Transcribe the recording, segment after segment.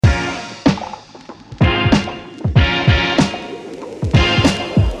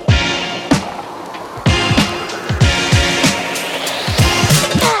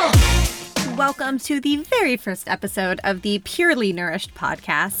welcome to the very first episode of the Purely Nourished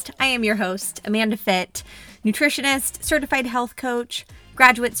podcast. I am your host, Amanda Fitt, nutritionist, certified health coach,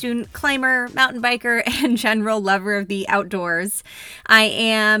 graduate student, climber, mountain biker, and general lover of the outdoors. I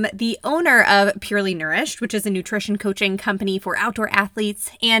am the owner of Purely Nourished, which is a nutrition coaching company for outdoor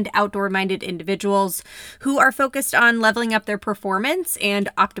athletes and outdoor-minded individuals who are focused on leveling up their performance and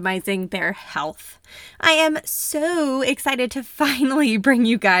optimizing their health. I am so excited to finally bring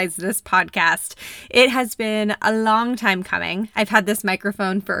you guys this podcast. It has been a long time coming. I've had this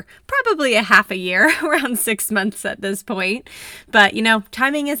microphone for probably a half a year, around 6 months at this point. But,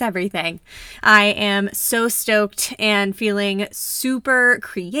 timing is everything. I am so stoked and feeling super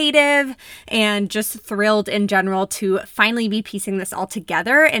creative and just thrilled in general to finally be piecing this all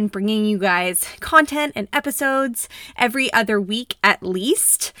together and bringing you guys content and episodes every other week at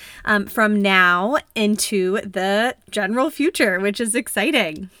least from now into the general future, which is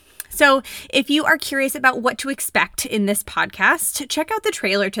exciting. So if you are curious about what to expect in this podcast, check out the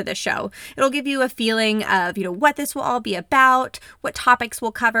trailer to the show. It'll give you a feeling of, what this will all be about, what topics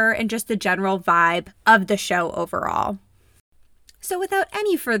we'll cover, and just the general vibe of the show overall. So without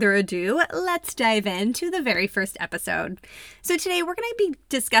any further ado, let's dive into the very first episode. So today we're going to be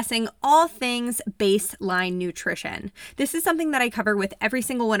discussing all things baseline nutrition. This is something that I cover with every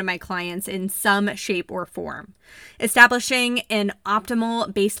single one of my clients in some shape or form. Establishing an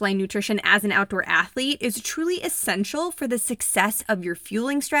optimal baseline nutrition as an outdoor athlete is truly essential for the success of your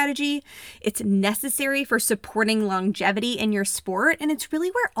fueling strategy. It's necessary for supporting longevity in your sport, and it's really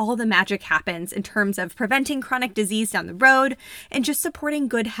where all the magic happens in terms of preventing chronic disease down the road and just supporting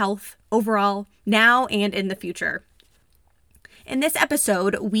good health overall now and in the future. In this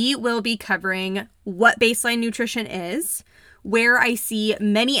episode, we will be covering what baseline nutrition is, where I see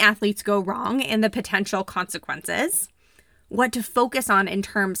many athletes go wrong and the potential consequences, what to focus on in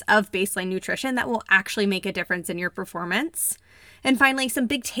terms of baseline nutrition that will actually make a difference in your performance, and finally, some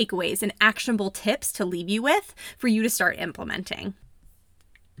big takeaways and actionable tips to leave you with for you to start implementing.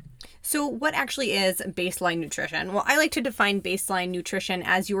 So what actually is baseline nutrition? Well, I like to define baseline nutrition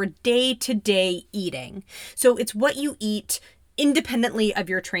as your day-to-day eating. So it's what you eat independently of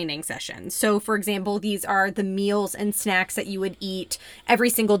your training sessions. So for example, these are the meals and snacks that you would eat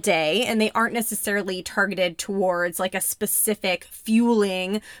every single day, and they aren't necessarily targeted towards like a specific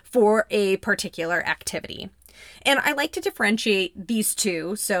fueling for a particular activity. And I like to differentiate these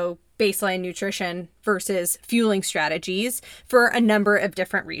two, so baseline nutrition versus fueling strategies, for a number of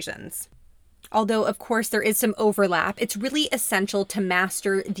different reasons. Although, of course, there is some overlap, it's really essential to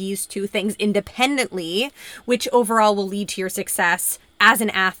master these two things independently, which overall will lead to your success as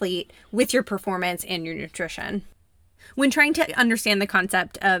an athlete with your performance and your nutrition. When trying to understand the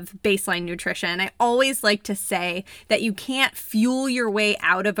concept of baseline nutrition, I always like to say that you can't fuel your way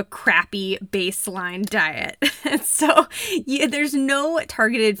out of a crappy baseline diet. So there's no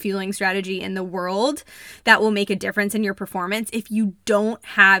targeted fueling strategy in the world that will make a difference in your performance if you don't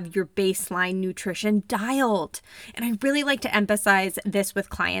have your baseline nutrition dialed. And I really like to emphasize this with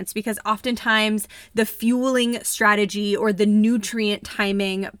clients because oftentimes the fueling strategy or the nutrient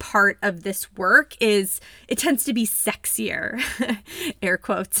timing part of this work it tends to be sexier, air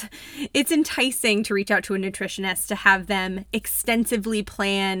quotes. It's enticing to reach out to a nutritionist to have them extensively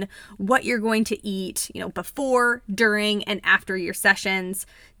plan what you're going to eat, before, during, and after your sessions,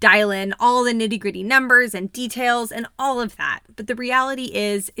 dial in all the nitty-gritty numbers and details and all of that. But the reality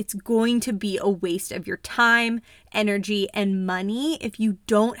is it's going to be a waste of your time, energy, and money if you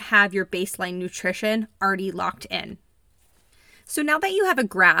don't have your baseline nutrition already locked in. So now that you have a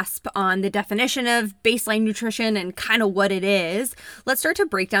grasp on the definition of baseline nutrition and kind of what it is, let's start to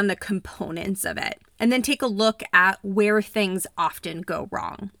break down the components of it and then take a look at where things often go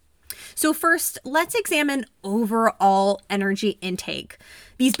wrong. So first, let's examine overall energy intake.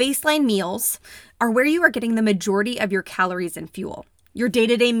 These baseline meals are where you are getting the majority of your calories and fuel. Your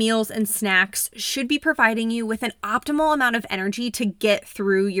day-to-day meals and snacks should be providing you with an optimal amount of energy to get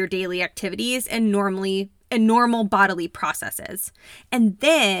through your daily activities and normal bodily processes. And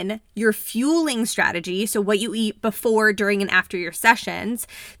then your fueling strategy, so what you eat before, during, and after your sessions,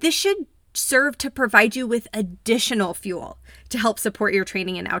 this should serve to provide you with additional fuel to help support your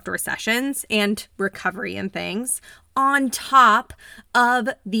training and outdoor sessions and recovery and things on top of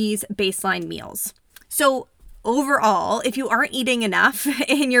these baseline meals. So overall, if you aren't eating enough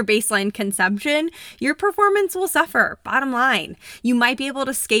in your baseline consumption, your performance will suffer. Bottom line, you might be able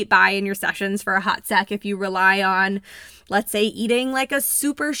to skate by in your sessions for a hot sec if you rely on, let's say, eating like a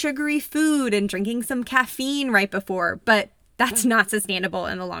super sugary food and drinking some caffeine right before, but that's not sustainable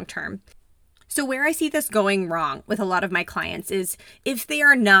in the long term. So where I see this going wrong with a lot of my clients is if they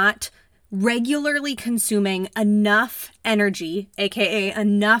are not regularly consuming enough energy, aka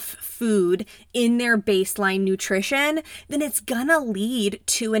enough food in their baseline nutrition, then it's gonna lead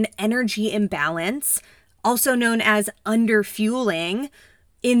to an energy imbalance, also known as underfueling,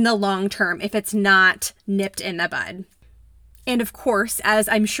 in the long term if it's not nipped in the bud. And of course, as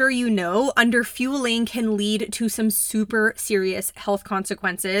I'm sure you know, underfueling can lead to some super serious health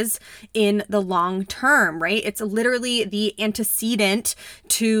consequences in the long term, right? It's literally the antecedent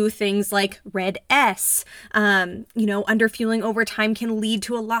to things like red S. Underfueling over time can lead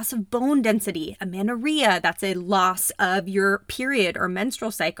to a loss of bone density, amenorrhea, that's a loss of your period or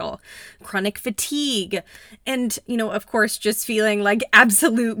menstrual cycle, chronic fatigue, and, of course, just feeling like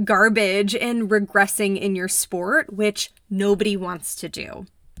absolute garbage and regressing in your sport, which nobody wants to do.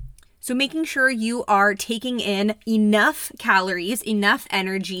 So making sure you are taking in enough calories, enough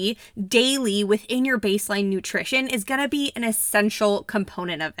energy daily within your baseline nutrition is going to be an essential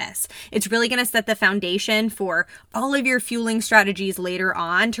component of this. It's really going to set the foundation for all of your fueling strategies later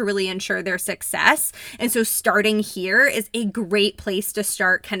on to really ensure their success. And so starting here is a great place to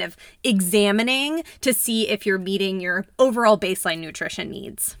start kind of examining to see if you're meeting your overall baseline nutrition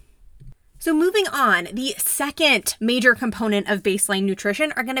needs. So moving on, the second major component of baseline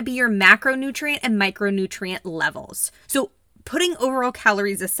nutrition are going to be your macronutrient and micronutrient levels. So putting overall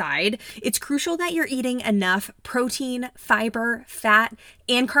calories aside, it's crucial that you're eating enough protein, fiber, fat,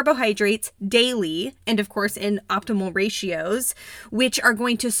 and carbohydrates daily, and of course in optimal ratios, which are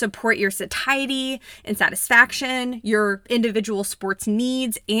going to support your satiety and satisfaction, your individual sports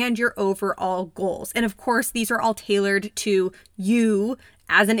needs, and your overall goals. And of course, these are all tailored to you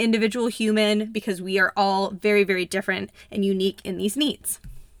as an individual human, because we are all very, very different and unique in these needs.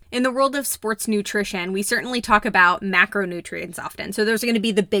 In the world of sports nutrition, we certainly talk about macronutrients often. So those are going to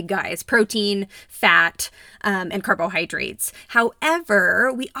be the big guys: protein, fat, and carbohydrates.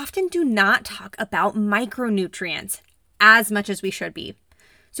 However, we often do not talk about micronutrients as much as we should be.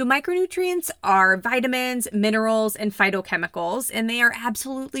 So micronutrients are vitamins, minerals, and phytochemicals, and they are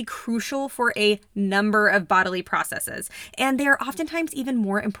absolutely crucial for a number of bodily processes. And they are oftentimes even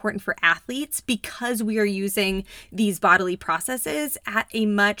more important for athletes because we are using these bodily processes at a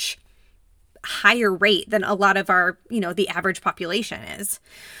much higher rate than a lot of our, the average population is.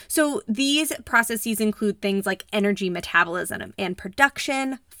 So these processes include things like energy metabolism and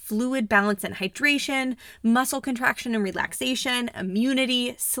production, fluid balance and hydration, muscle contraction and relaxation,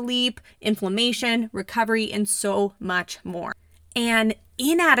 immunity, sleep, inflammation, recovery, and so much more. And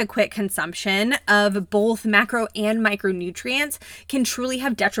inadequate consumption of both macro and micronutrients can truly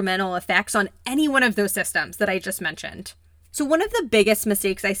have detrimental effects on any one of those systems that I just mentioned. So one of the biggest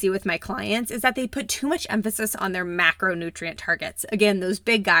mistakes I see with my clients is that they put too much emphasis on their macronutrient targets, again, those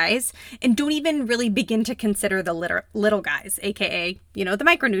big guys, and don't even really begin to consider the little guys, aka, the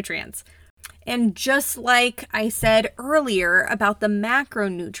micronutrients. And just like I said earlier about the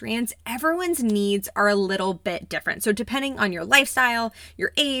macronutrients, everyone's needs are a little bit different. So depending on your lifestyle,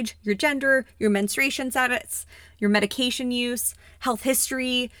 your age, your gender, your menstruation status, your medication use, health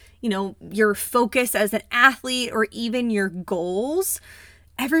history, your focus as an athlete, or even your goals,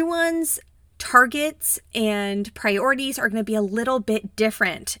 everyone's targets and priorities are going to be a little bit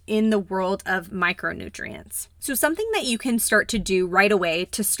different in the world of micronutrients. So something that you can start to do right away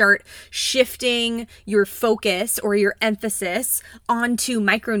to start shifting your focus or your emphasis onto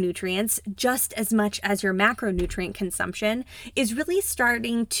micronutrients just as much as your macronutrient consumption is really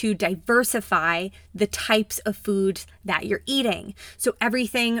starting to diversify the types of foods that you're eating. So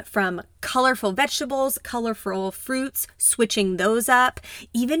everything from colorful vegetables, colorful fruits, switching those up,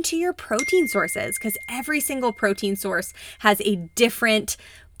 even to your protein sources, because every single protein source has a different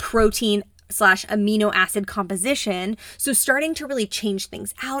protein / amino acid composition. So starting to really change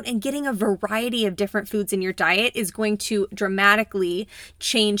things out and getting a variety of different foods in your diet is going to dramatically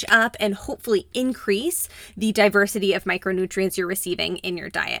change up and hopefully increase the diversity of micronutrients you're receiving in your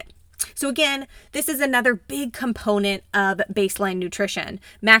diet. So again, this is another big component of baseline nutrition.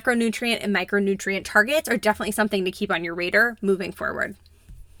 Macronutrient and micronutrient targets are definitely something to keep on your radar moving forward.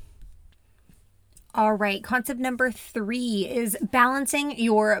 All right, concept number 3 is balancing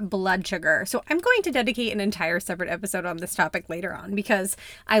your blood sugar. So I'm going to dedicate an entire separate episode on this topic later on because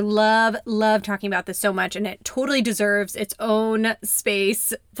I love talking about this so much, and it totally deserves its own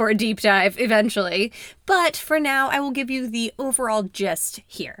space for a deep dive eventually. But for now, I will give you the overall gist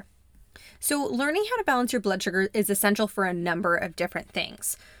here. So learning how to balance your blood sugar is essential for a number of different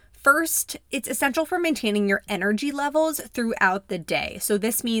things. First, it's essential for maintaining your energy levels throughout the day. So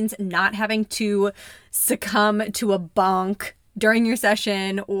this means not having to succumb to a bonk during your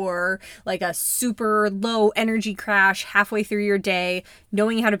session or like a super low energy crash halfway through your day,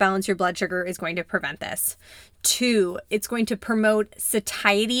 knowing how to balance your blood sugar is going to prevent this. 2, it's going to promote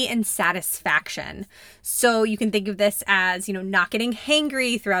satiety and satisfaction. So you can think of this as, not getting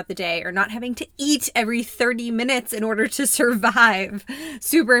hangry throughout the day or not having to eat every 30 minutes in order to survive.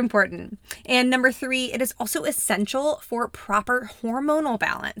 Super important. And number 3, it is also essential for proper hormonal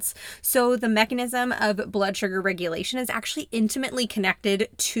balance. So the mechanism of blood sugar regulation is actually intimately connected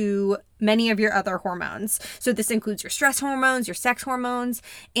to many of your other hormones. So this includes your stress hormones, your sex hormones,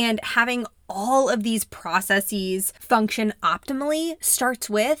 and having all of these processes function optimally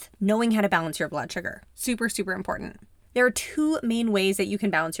starts with knowing how to balance your blood sugar. Super, super important. There are 2 main ways that you can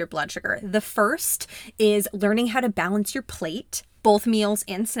balance your blood sugar. The first is learning how to balance your plate, both meals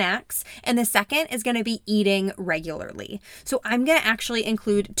and snacks. And the second is going to be eating regularly. So I'm going to actually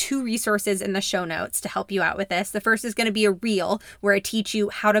include 2 resources in the show notes to help you out with this. The first is going to be a reel where I teach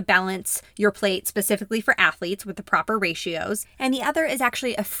you how to balance your plate specifically for athletes with the proper ratios. And the other is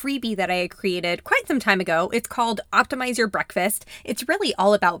actually a freebie that I created quite some time ago. It's called Optimize Your Breakfast. It's really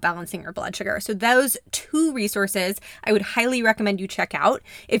all about balancing your blood sugar. So those 2 resources I would highly recommend you check out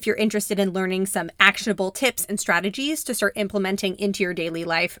if you're interested in learning some actionable tips and strategies to start implementing into your daily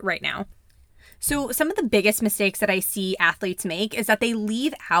life right now. So some of the biggest mistakes that I see athletes make is that they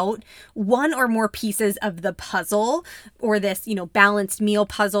leave out one or more pieces of the puzzle, or this, balanced meal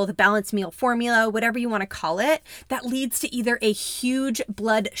puzzle, the balanced meal formula, whatever you want to call it, that leads to either a huge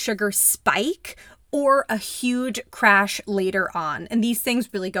blood sugar spike or a huge crash later on. And these things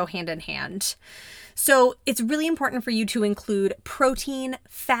really go hand in hand. So it's really important for you to include protein,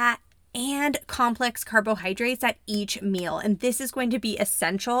 fat, and complex carbohydrates at each meal. And this is going to be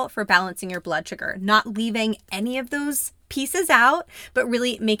essential for balancing your blood sugar, not leaving any of those pieces out, but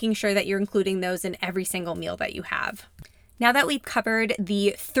really making sure that you're including those in every single meal that you have. Now that we've covered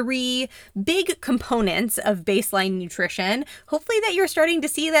the 3 big components of baseline nutrition, hopefully that you're starting to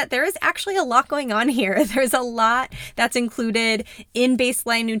see that there is actually a lot going on here. There's a lot that's included in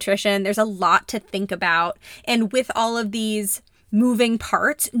baseline nutrition. There's a lot to think about. And with all of these moving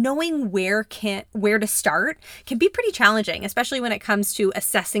parts, knowing where to start can be pretty challenging, especially when it comes to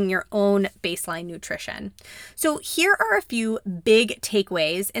assessing your own baseline nutrition. So here are a few big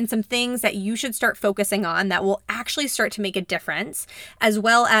takeaways and some things that you should start focusing on that will actually start to make a difference, as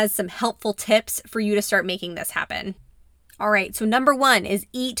well as some helpful tips for you to start making this happen. All right, so number 1 is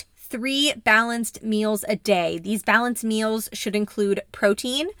eat 3 balanced meals a day. These balanced meals should include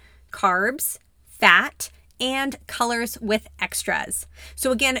protein, carbs, fat, and colors with extras.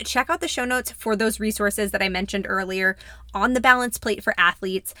 So again, check out the show notes for those resources that I mentioned earlier on the balance plate for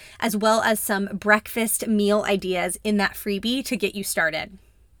athletes, as well as some breakfast meal ideas in that freebie to get you started.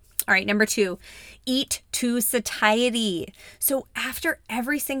 All right, number 2, eat to satiety. So after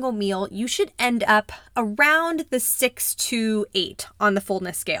every single meal, you should end up around the 6 to 8 on the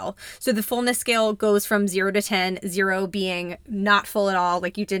fullness scale. So the fullness scale goes from 0 to 10, 0 being not full at all,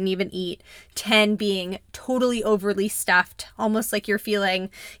 like you didn't even eat, 10 being totally overly stuffed, almost like you're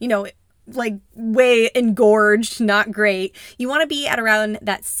feeling, like way engorged, not great. You want to be at around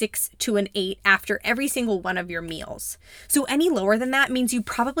that 6 to an 8 after every single one of your meals. So any lower than that means you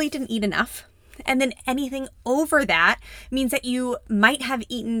probably didn't eat enough. And then anything over that means that you might have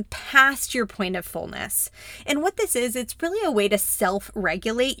eaten past your point of fullness. And what this is, it's really a way to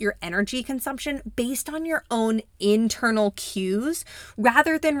self-regulate your energy consumption based on your own internal cues,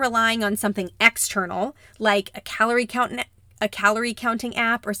 rather than relying on something external like a calorie counting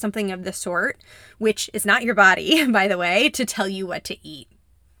app or something of the sort, which is not your body, by the way, to tell you what to eat.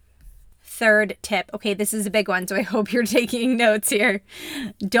 Third tip. Okay, this is a big one, so I hope you're taking notes here.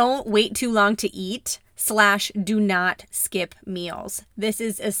 Don't wait too long to eat / do not skip meals. This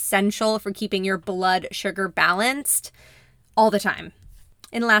is essential for keeping your blood sugar balanced all the time.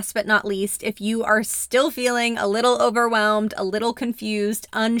 And last but not least, if you are still feeling a little overwhelmed, a little confused,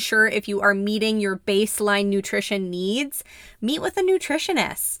 unsure if you are meeting your baseline nutrition needs, meet with a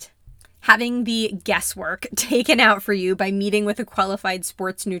nutritionist. Having the guesswork taken out for you by meeting with a qualified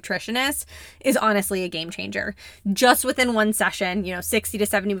sports nutritionist is honestly a game changer. Just within one session, 60 to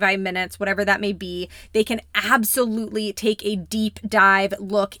 75 minutes, whatever that may be, they can absolutely take a deep dive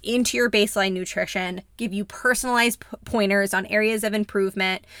look into your baseline nutrition, give you personalized pointers on areas of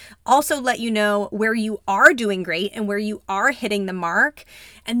improvement, also let you know where you are doing great and where you are hitting the mark.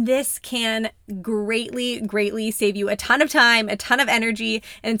 And this can greatly, greatly save you a ton of time, a ton of energy,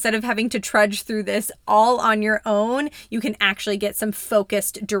 and instead of having to trudge through this all on your own, you can actually get some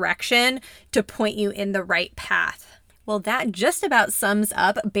focused direction to point you in the right path. Well, that just about sums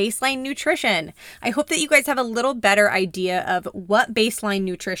up baseline nutrition. I hope that you guys have a little better idea of what baseline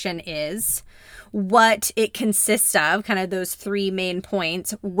nutrition is, what it consists of, kind of those three main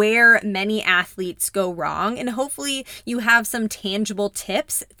points, where many athletes go wrong, and hopefully you have some tangible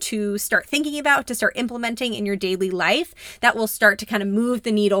tips to start thinking about, to start implementing in your daily life that will start to kind of move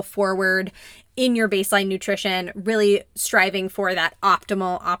the needle forward in your baseline nutrition, really striving for that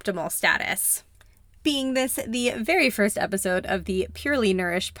optimal status. Being this the very first episode of the Purely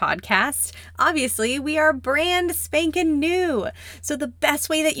Nourished podcast, obviously we are brand spanking new. So the best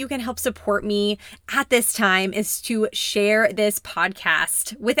way that you can help support me at this time is to share this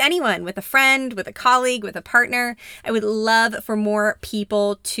podcast with anyone, with a friend, with a colleague, with a partner. I would love for more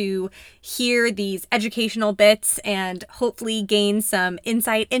people to hear these educational bits and hopefully gain some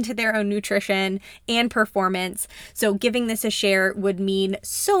insight into their own nutrition and performance. So giving this a share would mean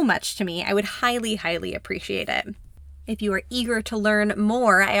so much to me. I would highly appreciate it. If you are eager to learn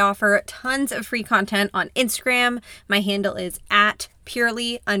more, I offer tons of free content on Instagram. My handle is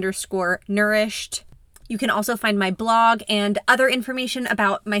 @purely_nourished. You can also find my blog and other information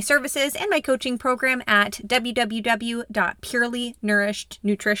about my services and my coaching program at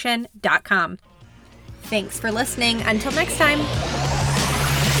www.purelynourished.nutrition.com. Thanks for listening. Until next time.